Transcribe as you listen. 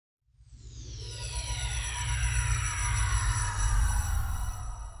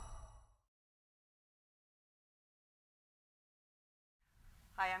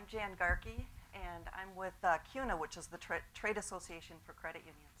Hi, I'm Jan Garkey, and I'm with CUNA, which is the Trade Association for Credit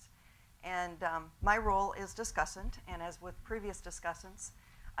Unions. And my role is discussant, and as with previous discussants,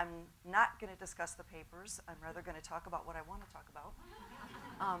 I'm not going to discuss the papers. I'm rather going to talk about what I want to talk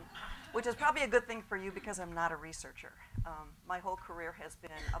about, which is probably a good thing for you because I'm not a researcher. My whole career has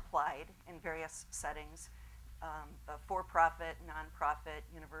been applied in various settings, for-profit, non-profit,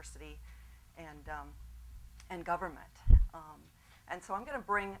 university, and government. And so I'm going to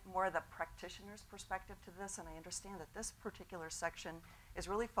bring more of the practitioner's perspective to this, and I understand that this particular section is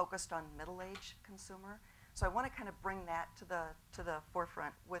really focused on middle-aged consumer. So I want to kind of bring that to the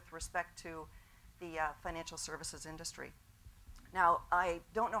forefront with respect to the financial services industry. Now, I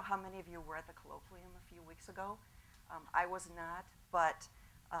don't know how many of you were at the colloquium a few weeks ago. I was not, but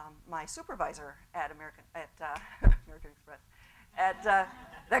my supervisor at American Express,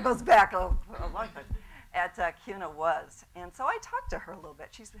 that goes back a long time, at CUNA was. And so I talked to her a little bit.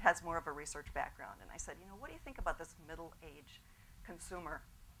 She has more of a research background. And I said, what do you think about this middle-aged consumer?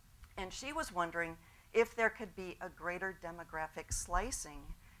 And she was wondering if there could be a greater demographic slicing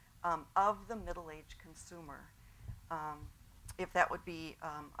of the middle-aged consumer, if that would be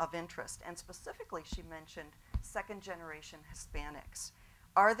of interest. And specifically, she mentioned second-generation Hispanics.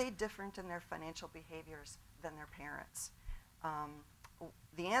 Are they different in their financial behaviors than their parents?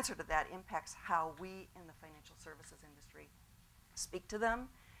 The answer to that impacts how we in the financial services industry speak to them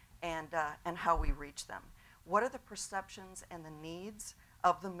and how we reach them. What are the perceptions and the needs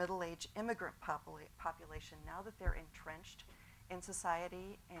of the middle-aged immigrant population now that they're entrenched in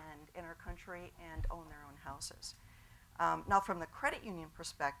society and in our country and own their own houses? Now, from the credit union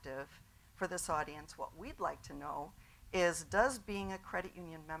perspective, for this audience, what we'd like to know is, does being a credit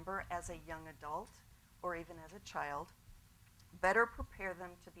union member as a young adult or even as a child better prepare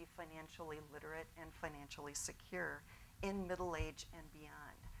them to be financially literate and financially secure in middle age and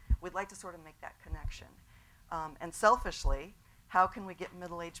beyond? We'd like to sort of make that connection. And selfishly, how can we get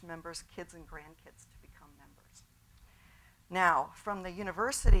middle-aged members, kids and grandkids to become members? Now, from the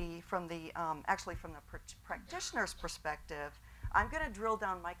university, actually from the practitioner's perspective, I'm going to drill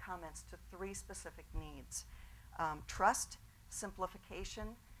down my comments to three specific needs: trust, simplification,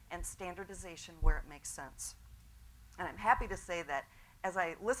 and standardization where it makes sense. And I'm happy to say that as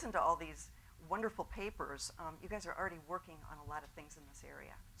I listen to all these wonderful papers, you guys are already working on a lot of things in this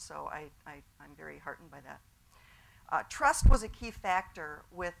area. So I'm very heartened by that. Trust was a key factor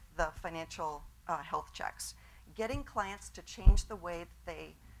with the financial health checks. Getting clients to change the way that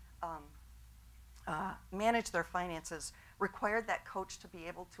they manage their finances required that coach to be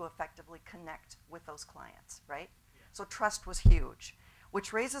able to effectively connect with those clients, right? Yeah. So trust was huge,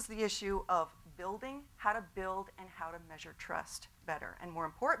 which raises the issue of how to build and how to measure trust better. And more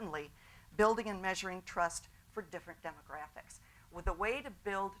importantly, building and measuring trust for different demographics. The way to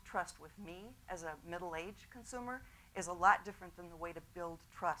build trust with me as a middle-aged consumer is a lot different than the way to build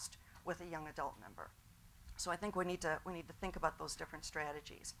trust with a young adult member. So I think we need to think about those different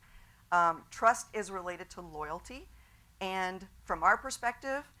strategies. Trust is related to loyalty. And from our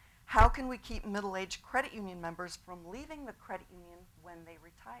perspective, how can we keep middle-aged credit union members from leaving the credit union when they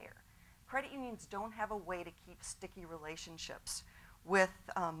retire? Credit unions don't have a way to keep sticky relationships with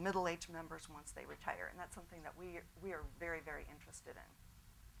middle-aged members once they retire, and that's something that we are very, very interested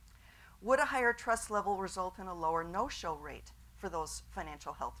in. Would a higher trust level result in a lower no-show rate for those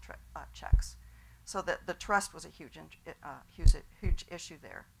financial health checks? So that the trust was a huge issue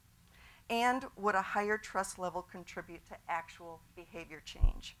there. And would a higher trust level contribute to actual behavior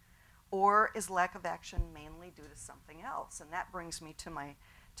change? Or is lack of action mainly due to something else? And that brings me to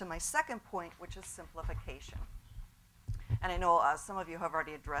my second point, which is simplification. And I know some of you have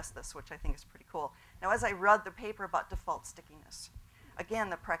already addressed this, which I think is pretty cool. Now, as I read the paper about default stickiness, again,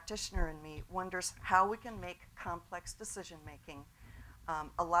 the practitioner in me wonders how we can make complex decision-making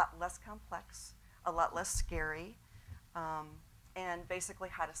a lot less complex, a lot less scary, and basically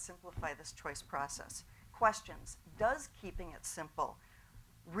how to simplify this choice process. Questions: does keeping it simple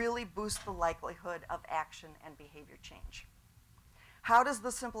really boost the likelihood of action and behavior change? How does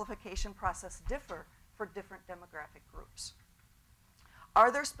the simplification process differ for different demographic groups?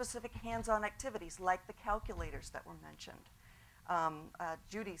 Are there specific hands-on activities like the calculators that were mentioned,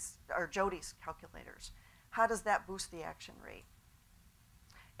 Jody's calculators? How does that boost the action rate?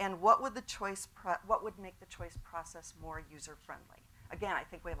 And what would make the choice process more user-friendly? Again, I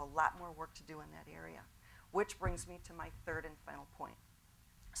think we have a lot more work to do in that area, which brings me to my third and final point: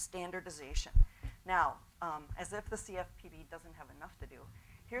 standardization. Now, as if the CFPB doesn't have enough to do,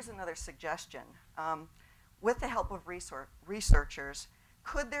 here's another suggestion. With the help of researchers,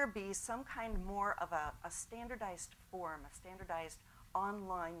 could there be some kind more of a standardized form, a standardized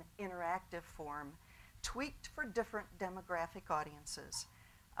online interactive form tweaked for different demographic audiences,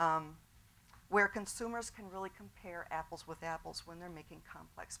 where consumers can really compare apples with apples when they're making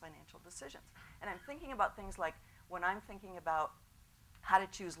complex financial decisions. And I'm thinking about things like when I'm thinking about how to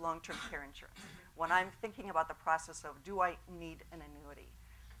choose long-term care insurance, when I'm thinking about the process of, do I need an annuity?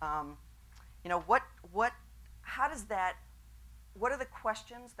 You know, how does that, what are the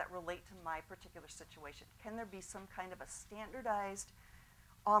questions that relate to my particular situation? Can there be some kind of a standardized,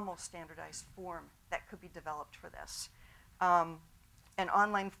 almost standardized form that could be developed for this? An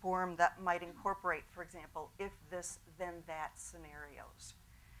online form that might incorporate, for example, if this, then that scenarios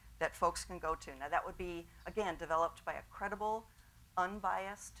that folks can go to. Now that would be, again, developed by a credible,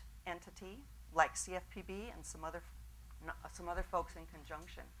 unbiased entity like CFPB and some other folks in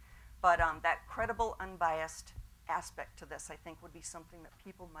conjunction. But that credible, unbiased aspect to this, I think, would be something that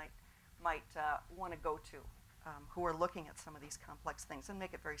people might want to go to who are looking at some of these complex things, and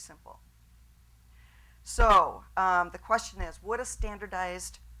make it very simple. So the question is, would a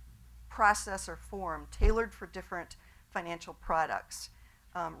standardized process or form tailored for different financial products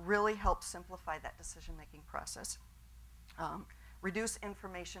really help simplify that decision-making process? Reduce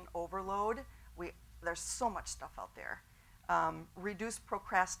information overload. There's so much stuff out there. Reduce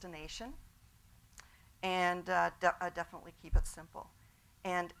procrastination, and definitely keep it simple.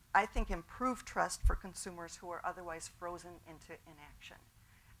 And I think improve trust for consumers who are otherwise frozen into inaction.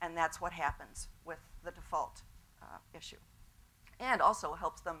 And that's what happens with the default issue. And also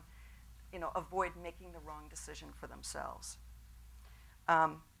helps them, you know, avoid making the wrong decision for themselves.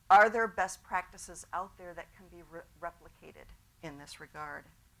 Are there best practices out there that can be replicated in this regard?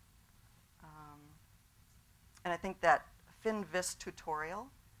 And I think that FinVis tutorial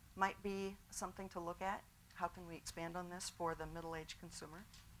might be something to look at. How can we expand on this for the middle-aged consumer?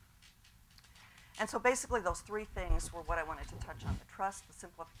 And so basically those three things were what I wanted to touch on: the trust, the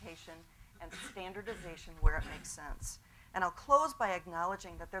simplification, and the standardization where it makes sense. And I'll close by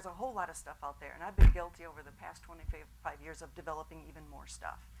acknowledging that there's a whole lot of stuff out there, and I've been guilty over the past 25 years of developing even more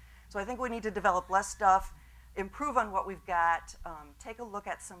stuff. So I think we need to develop less stuff, improve on what we've got, take a look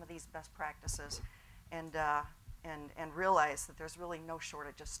at some of these best practices, and realize that there's really no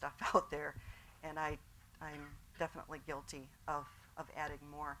shortage of stuff out there. And I'm definitely guilty of adding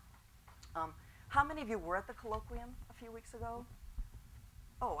more. How many of you were at the colloquium a few weeks ago?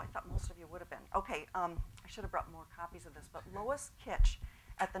 Oh, I thought most of you would have been. Okay, I should have brought more copies of this, but Lois Kitch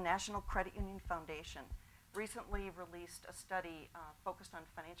at the National Credit Union Foundation recently released a study focused on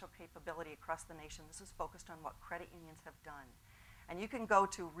financial capability across the nation. This is focused on what credit unions have done. And you can go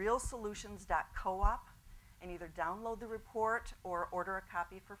to realsolutions.coop and either download the report or order a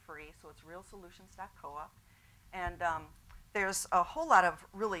copy for free. So it's realsolutions.coop. And there's a whole lot of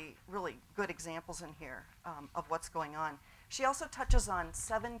really, really good examples in here of what's going on. She also touches on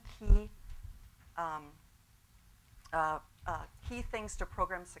 7 key key things to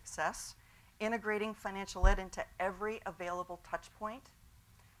program success: integrating financial ed into every available touch point,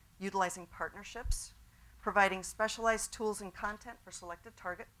 utilizing partnerships, providing specialized tools and content for selected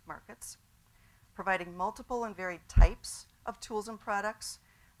target markets, providing multiple and varied types of tools and products,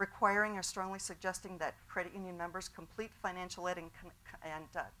 requiring or strongly suggesting that credit union members complete financial ed and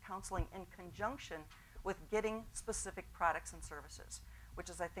counseling in conjunction with getting specific products and services, which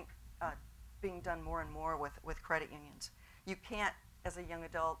is, I think, being done more and more with credit unions. You can't, as a young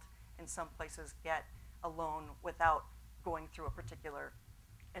adult, in some places, get a loan without going through a particular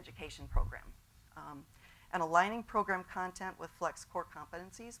education program. And aligning program content with Flex core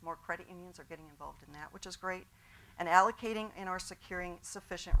competencies. More credit unions are getting involved in that, which is great. And allocating and or securing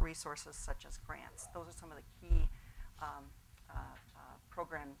sufficient resources such as grants. Those are some of the key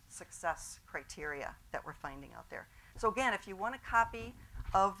program success criteria that we're finding out there. So again, if you want a copy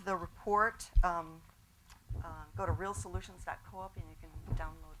of the report, go to realsolutions.coop and you can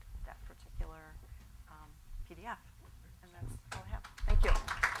download that particular